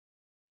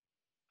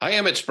Hi, I'm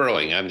Emmett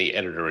Sperling. I'm the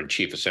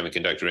editor-in-chief of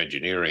Semiconductor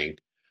Engineering.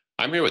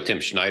 I'm here with Tim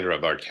Schneider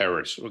of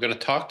Arteris. We're going to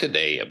talk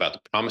today about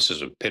the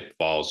promises and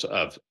pitfalls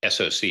of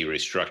SoC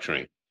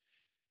restructuring.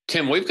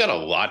 Tim, we've got a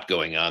lot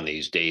going on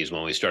these days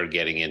when we start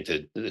getting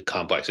into the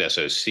complex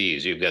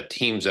SoCs. You've got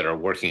teams that are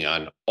working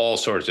on all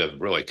sorts of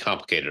really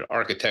complicated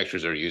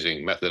architectures or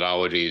using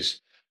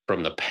methodologies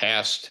from the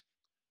past.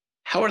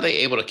 How are they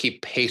able to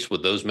keep pace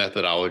with those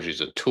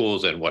methodologies and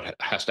tools and what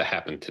has to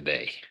happen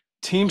today?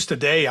 Teams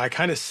today, I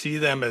kind of see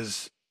them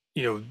as,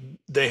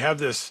 they have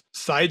this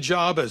side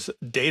job as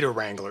data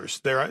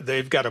wranglers.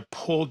 They've got to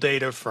pull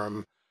data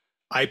from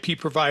IP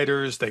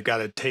providers. They've got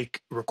to take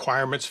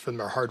requirements from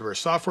their hardware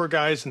software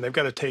guys, and they've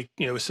got to take,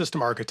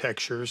 system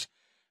architectures,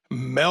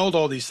 meld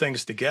all these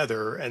things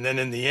together, and then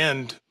in the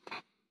end,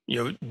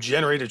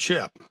 generate a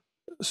chip.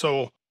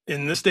 So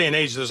in this day and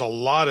age, there's a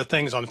lot of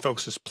things on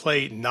folks'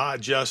 plate, not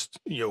just,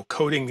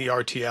 coding the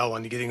RTL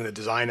and getting the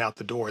design out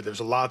the door.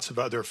 There's lots of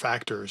other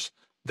factors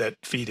that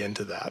feed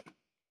into that.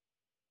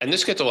 And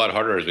this gets a lot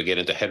harder as we get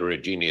into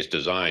heterogeneous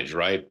designs,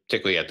 right?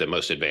 Particularly at the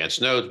most advanced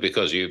nodes,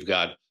 because you've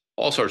got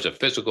all sorts of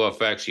physical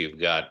effects. You've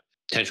got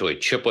potentially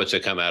chiplets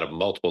that come out of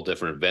multiple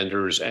different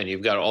vendors, and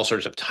you've got all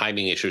sorts of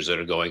timing issues that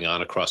are going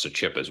on across the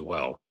chip as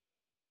well.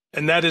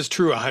 And that is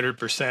true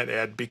 100%,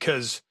 Ed,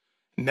 because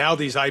now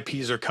these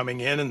IPs are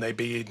coming in and they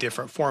be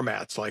different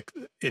formats. Like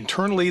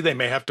internally, they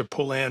may have to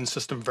pull in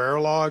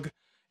SystemVerilog.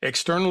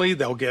 Externally,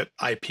 they'll get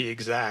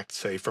IP-XACT,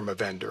 say, from a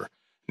vendor.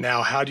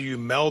 Now, how do you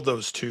meld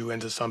those two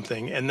into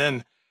something? And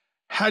then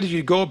how do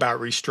you go about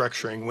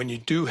restructuring when you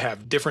do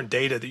have different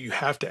data that you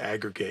have to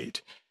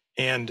aggregate?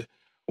 And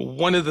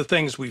one of the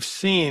things we've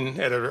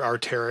seen at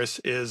Arteris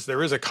is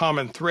there is a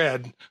common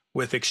thread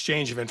with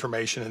exchange of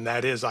information, and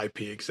that is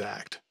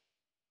IP-XACT.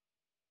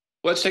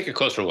 Let's take a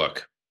closer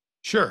look.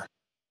 Sure.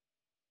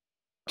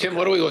 Tim,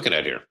 what are we looking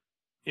at here?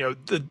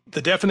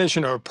 The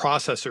definition of a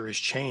processor is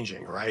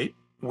changing, right?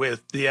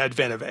 With the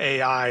advent of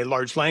AI,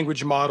 large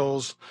language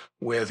models,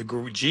 with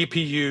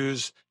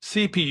GPUs,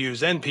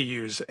 CPUs,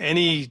 NPUs,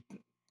 any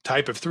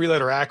type of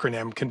three-letter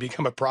acronym can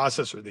become a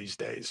processor these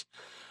days.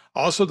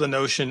 Also, the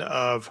notion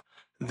of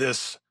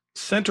this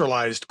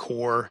centralized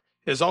core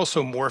is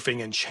also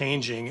morphing and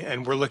changing,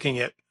 and we're looking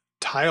at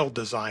tile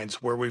designs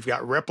where we've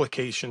got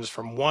replications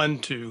from 1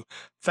 to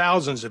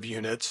thousands of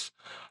units,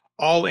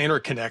 all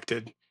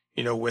interconnected,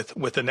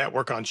 with a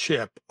network on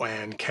chip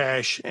and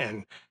cache,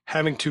 and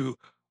having to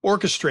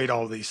orchestrate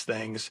all these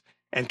things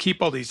and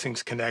keep all these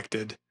things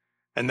connected.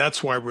 And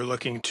that's why we're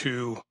looking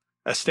to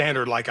a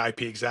standard like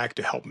IP-XACT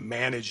to help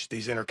manage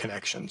these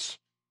interconnections.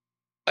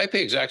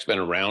 IP-XACT's been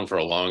around for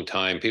a long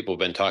time. People have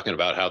been talking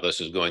about how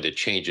this is going to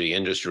change the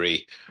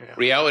industry. Yeah.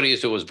 Reality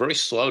is it was very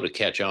slow to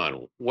catch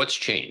on. What's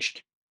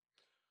changed?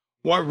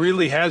 What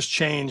really has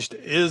changed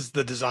is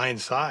the design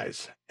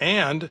size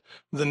and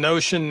the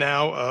notion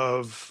now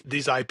of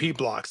these IP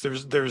blocks.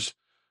 There's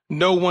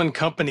no one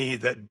company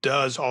that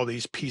does all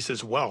these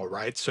pieces well,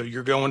 right? So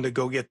you're going to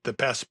go get the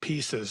best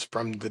pieces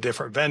from the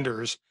different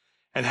vendors.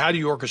 And how do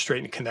you orchestrate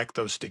and connect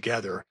those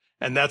together?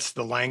 And that's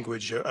the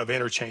language of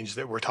interchange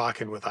that we're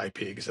talking with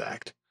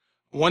IP-XACT.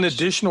 One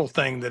additional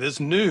thing that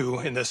is new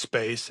in this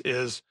space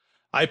is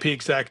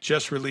IP-XACT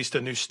just released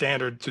a new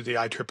standard through the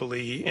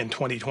IEEE in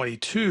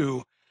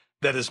 2022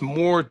 that is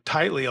more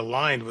tightly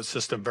aligned with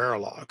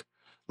SystemVerilog.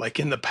 Like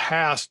in the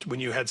past, when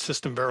you had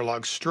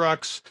SystemVerilog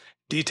structs,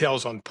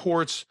 details on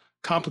ports,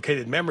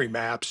 complicated memory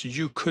maps,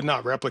 you could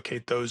not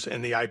replicate those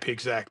in the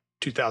IP-XACT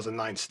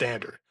 2009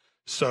 standard.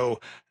 So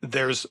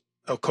there's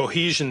a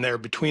cohesion there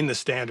between the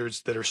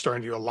standards that are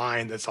starting to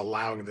align that's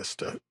allowing this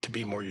to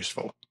be more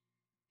useful.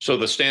 So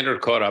the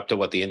standard caught up to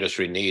what the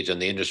industry needs, and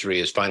the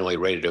industry is finally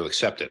ready to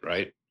accept it,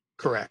 right?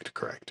 Correct.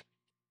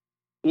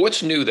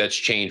 What's new that's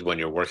changed when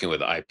you're working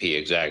with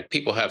IP-XACT?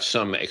 People have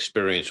some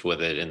experience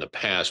with it in the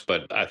past,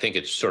 but I think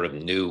it's sort of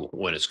new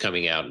when it's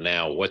coming out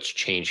now. What's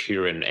changed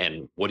here,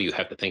 and what do you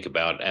have to think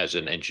about as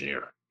an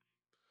engineer?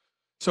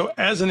 So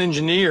as an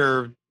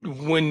engineer,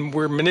 when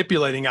we're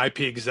manipulating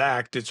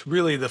IP-XACT, it's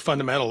really the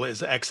fundamental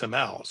is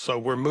XML. So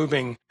we're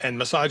moving and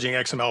massaging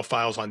XML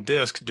files on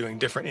disk, doing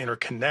different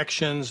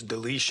interconnections,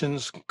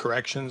 deletions,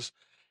 corrections,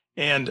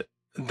 and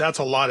that's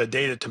a lot of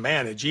data to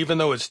manage. Even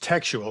though it's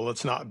textual,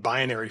 it's not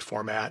binary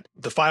format.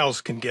 The files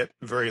can get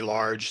very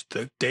large.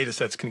 The data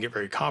sets can get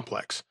very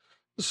complex.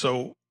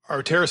 So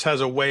Arteris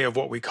has a way of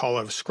what we call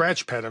a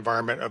scratchpad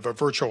environment of a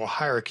virtual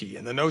hierarchy.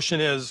 And the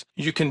notion is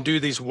you can do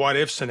these what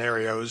if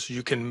scenarios.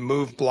 You can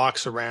move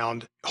blocks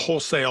around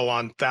wholesale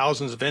on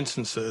thousands of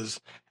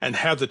instances and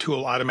have the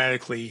tool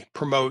automatically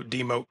promote,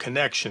 demote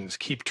connections,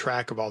 keep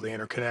track of all the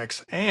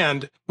interconnects.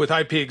 And with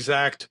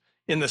IP-XACT,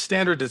 in the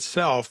standard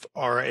itself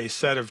are a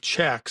set of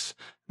checks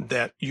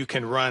that you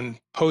can run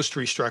post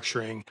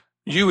restructuring.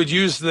 You would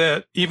use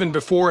that even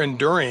before and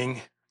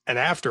during and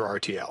after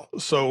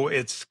RTL. So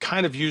it's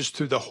kind of used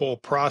through the whole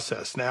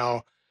process.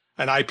 Now,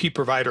 an IP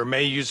provider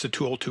may use the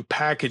tool to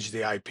package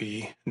the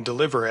IP and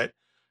deliver it,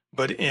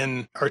 but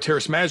in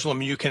Arteris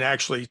Magillem, you can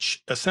actually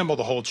assemble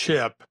the whole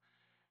chip,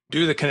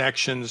 do the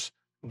connections,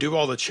 do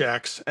all the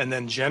checks, and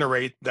then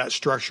generate that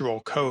structural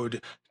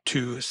code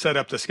to set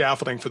up the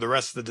scaffolding for the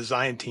rest of the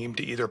design team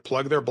to either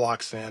plug their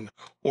blocks in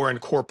or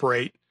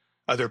incorporate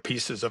other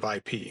pieces of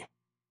IP.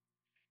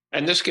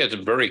 And this gets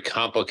very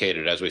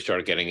complicated as we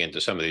start getting into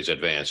some of these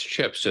advanced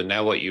chips. And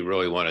now what you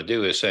really want to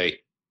do is say,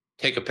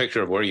 take a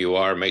picture of where you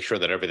are, make sure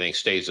that everything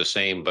stays the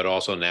same, but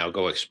also now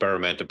go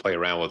experiment and play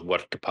around with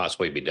what could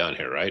possibly be done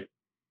here, right?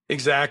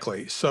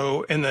 Exactly.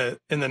 So in the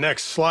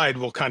next slide,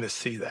 we'll kind of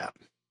see that.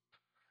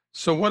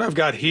 So what I've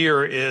got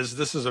here is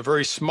this is a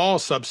very small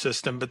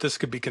subsystem, but this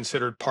could be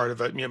considered part of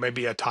it,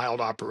 maybe a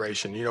tiled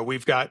operation.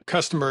 We've got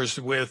customers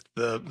with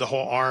the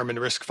whole ARM and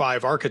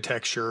RISC-V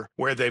architecture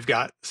where they've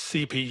got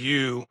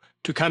CPU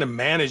to kind of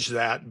manage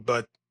that,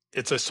 but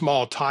it's a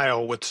small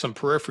tile with some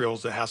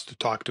peripherals that has to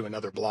talk to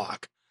another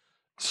block.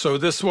 So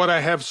this, what I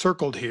have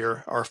circled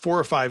here, are 4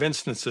 or 5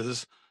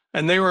 instances,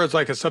 and they were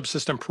like a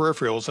subsystem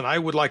peripherals, and I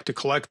would like to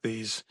collect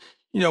these,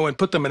 and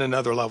put them in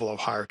another level of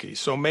hierarchy.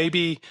 So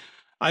maybe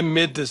I'm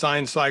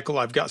mid-design cycle.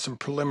 I've got some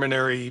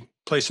preliminary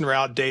place and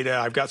route data.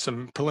 I've got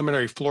some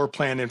preliminary floor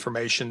plan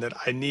information that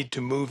I need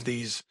to move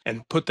these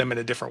and put them in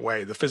a different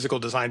way. The physical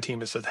design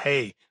team has said,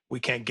 hey, we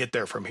can't get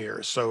there from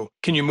here. So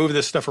can you move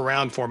this stuff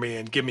around for me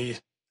and give me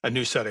a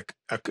new set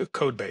of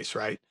code base,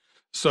 right?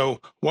 So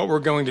what we're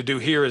going to do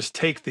here is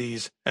take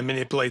these and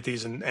manipulate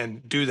these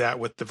and do that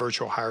with the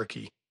virtual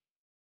hierarchy.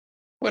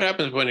 What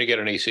happens when you get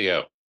an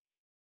ECO?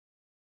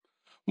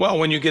 Well,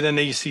 when you get an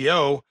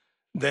ECO,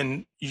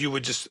 then you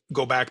would just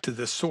go back to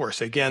this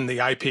source. Again, the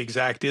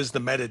IP-XACT is the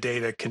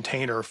metadata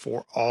container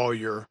for all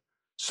your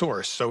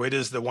source. So it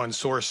is the one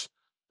source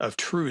of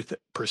truth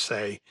per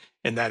se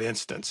in that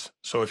instance.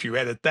 So if you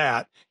edit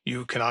that,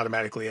 you can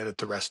automatically edit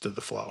the rest of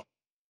the flow.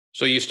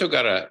 So you still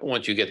got to,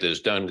 once you get this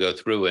done, go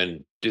through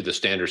and do the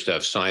standard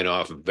stuff, sign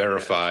off,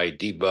 verify,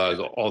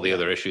 debug, all the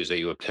other issues that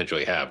you would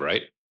potentially have,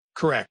 right?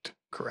 Correct.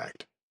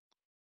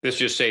 This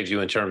just saves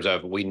you in terms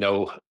of, we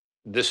know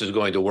this is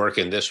going to work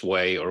in this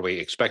way, or we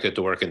expect it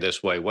to work in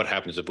this way. What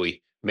happens if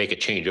we make a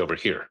change over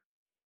here?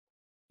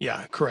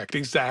 Yeah, correct.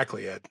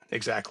 Exactly, Ed.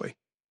 Exactly.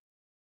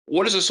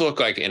 What does this look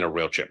like in a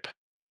real chip?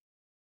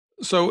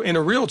 So in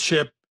a real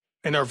chip,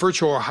 in our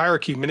virtual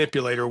hierarchy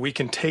manipulator, we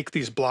can take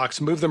these blocks,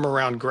 move them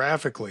around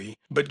graphically,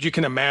 but you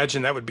can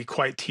imagine that would be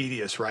quite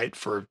tedious, right?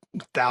 For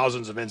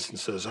thousands of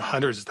instances,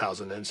 hundreds of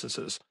thousands of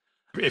instances.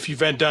 If you've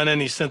done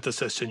any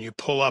synthesis and you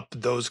pull up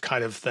those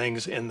kind of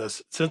things in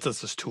the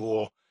synthesis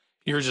tool,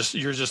 you're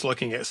just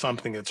looking at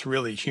something that's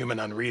really human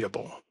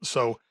unreadable.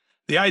 So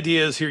the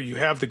idea is here you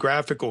have the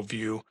graphical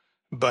view,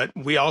 but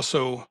we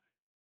also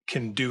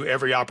can do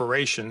every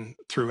operation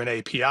through an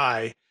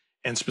API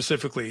and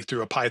specifically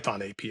through a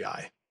Python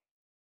API.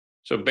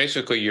 So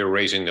basically you're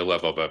raising the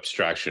level of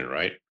abstraction,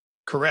 right?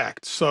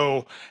 Correct.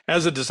 So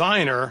as a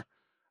designer,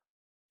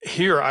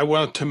 here I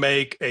want to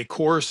make a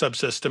core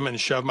subsystem and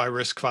shove my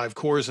RISC-V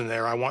cores in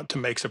there. I want to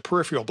make some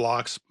peripheral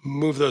blocks,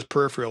 move those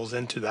peripherals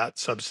into that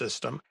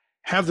subsystem,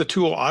 have the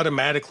tool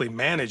automatically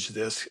manage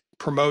this,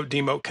 promote,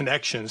 demote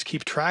connections,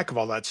 keep track of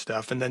all that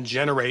stuff, and then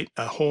generate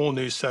a whole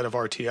new set of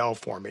RTL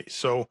for me.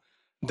 So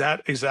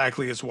that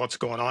exactly is what's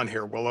going on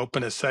here. We'll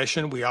open a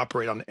session, we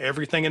operate on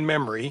everything in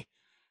memory,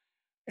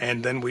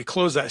 and then we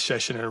close that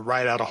session and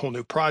write out a whole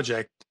new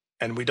project,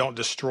 and we don't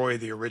destroy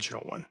the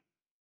original one.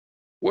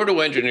 Where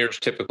do engineers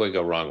typically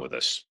go wrong with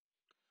this?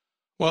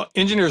 Well,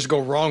 engineers go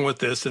wrong with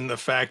this in the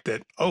fact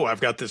that, oh,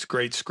 I've got this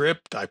great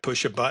script. I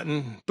push a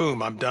button,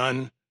 boom, I'm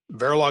done.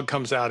 Verilog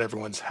comes out,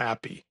 everyone's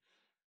happy.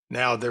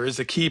 Now, there is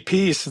a key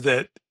piece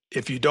that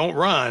if you don't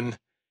run,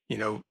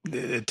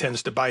 it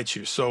tends to bite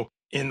you. So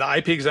in the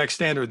IP-XACT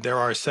standard, there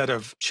are a set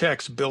of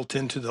checks built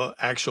into the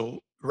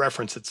actual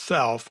reference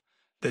itself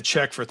that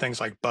check for things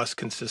like bus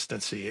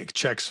consistency. It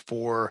checks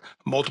for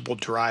multiple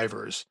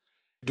drivers.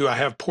 Do I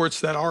have ports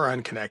that are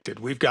unconnected?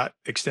 We've got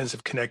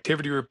extensive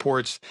connectivity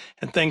reports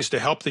and things to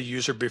help the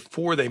user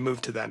before they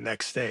move to that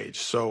next stage.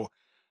 So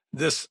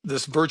this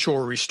virtual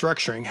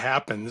restructuring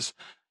happens.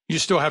 You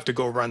still have to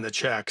go run the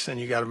checks, and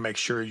you got to make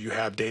sure you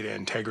have data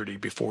integrity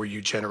before you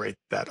generate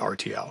that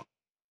RTL.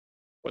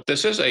 But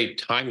this is a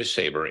time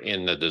saver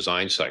in the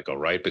design cycle,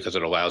 right? Because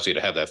it allows you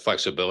to have that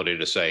flexibility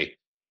to say,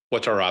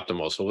 what's our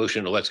optimal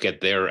solution? Let's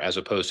get there, as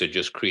opposed to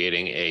just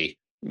creating a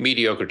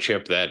mediocre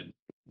chip that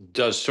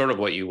does sort of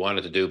what you want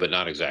it to do, but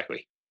not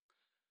exactly.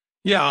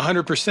 Yeah,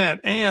 100%.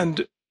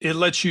 And it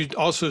lets you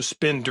also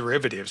spin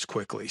derivatives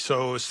quickly.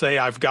 So say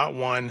I've got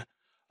one,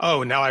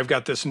 oh, now I've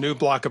got this new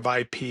block of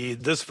IP.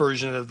 This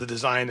version of the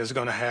design is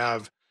going to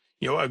have,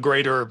 a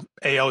greater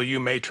ALU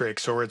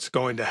matrix, or it's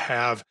going to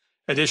have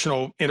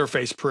additional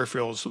interface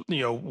peripherals,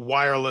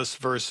 wireless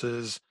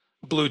versus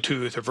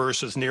Bluetooth or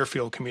versus near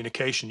field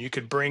communication. You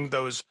could bring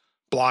those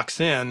blocks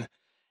in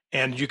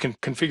and you can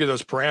configure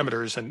those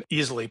parameters and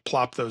easily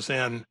plop those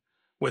in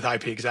with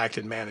IP-XACT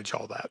and manage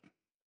all that.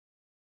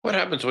 What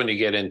happens when you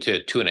get into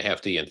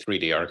 2.5D and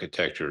 3D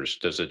architectures?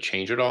 Does it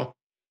change at all?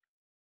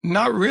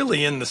 Not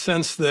really, in the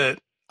sense that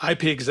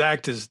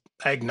IP-XACT is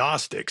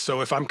agnostic.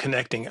 So if I'm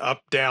connecting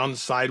up, down,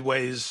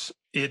 sideways,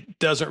 it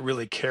doesn't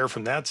really care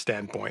from that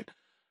standpoint.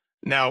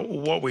 Now,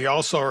 what we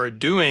also are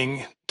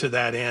doing to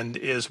that end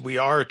is we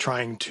are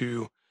trying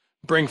to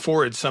bring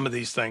forward some of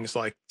these things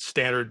like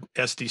standard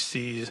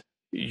SDCs,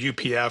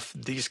 UPF,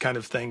 these kind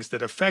of things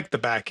that affect the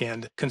back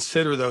end,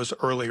 consider those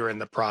earlier in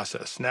the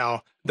process.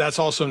 Now, that's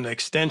also an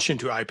extension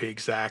to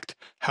IP-XACT.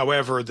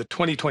 However, the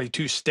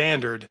 2022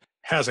 standard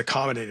has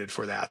accommodated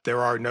for that.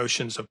 There are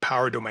notions of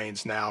power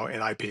domains now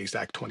in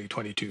IP-XACT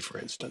 2022, for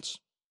instance.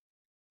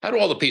 How do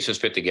all the pieces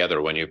fit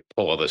together when you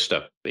pull all this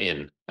stuff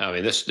in? I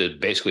mean, this is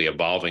basically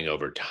evolving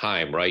over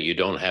time, right? You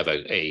don't have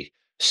a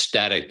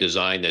static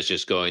design that's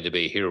just going to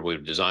be here,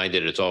 we've designed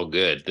it, it's all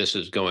good. This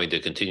is going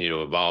to continue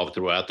to evolve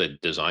throughout the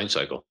design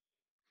cycle.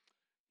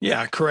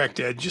 Yeah, correct,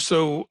 Ed. Just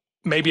so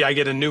maybe I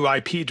get a new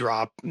IP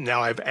drop.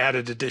 Now I've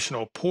added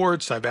additional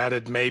ports. I've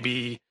added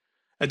maybe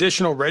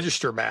additional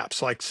register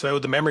maps. Like, so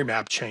the memory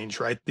map changed,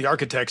 right? The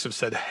architects have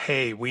said,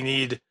 hey, we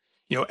need,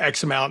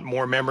 X amount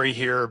more memory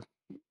here.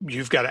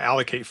 You've got to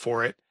allocate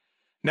for it.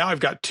 Now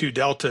I've got two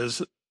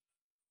deltas.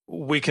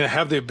 We can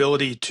have the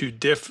ability to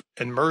diff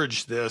and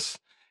merge this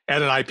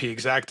at an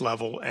IP-XACT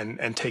level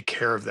and take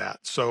care of that.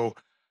 So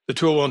the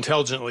tool will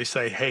intelligently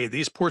say, hey,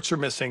 these ports are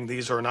missing,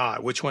 these are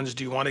not. Which ones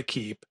do you want to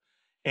keep?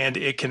 And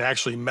it can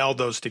actually meld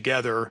those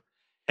together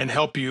and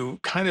help you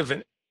kind of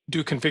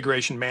do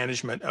configuration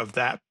management of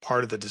that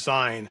part of the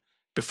design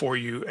before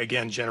you,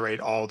 again,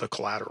 generate all the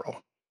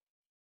collateral.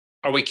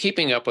 Are we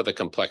keeping up with the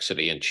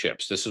complexity in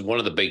chips? This is one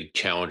of the big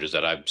challenges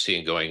that I'm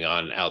seeing going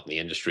on out in the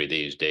industry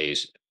these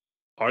days.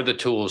 Are the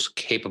tools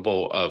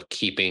capable of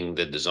keeping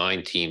the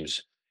design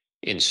teams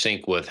in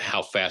sync with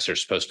how fast they're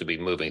supposed to be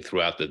moving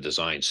throughout the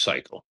design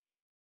cycle?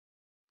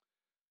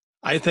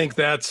 I think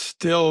that's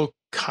still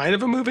kind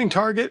of a moving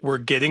target. We're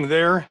getting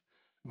there,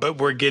 but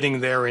we're getting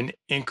there in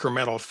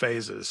incremental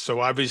phases. So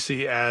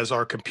obviously, as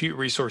our compute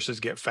resources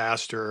get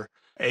faster,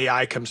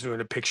 AI comes into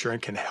the picture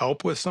and can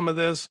help with some of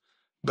this.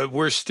 But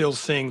we're still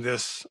seeing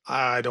this,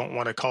 I don't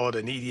want to call it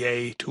an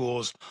EDA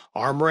tools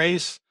arm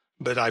race,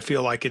 but I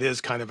feel like it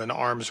is kind of an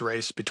arms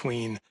race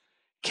between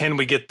can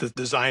we get the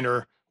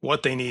designer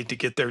what they need to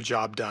get their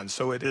job done?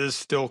 So it is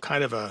still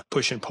kind of a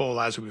push and pull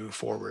as we move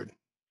forward.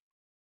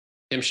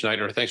 Tim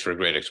Schneider, thanks for a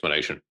great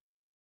explanation.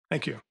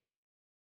 Thank you.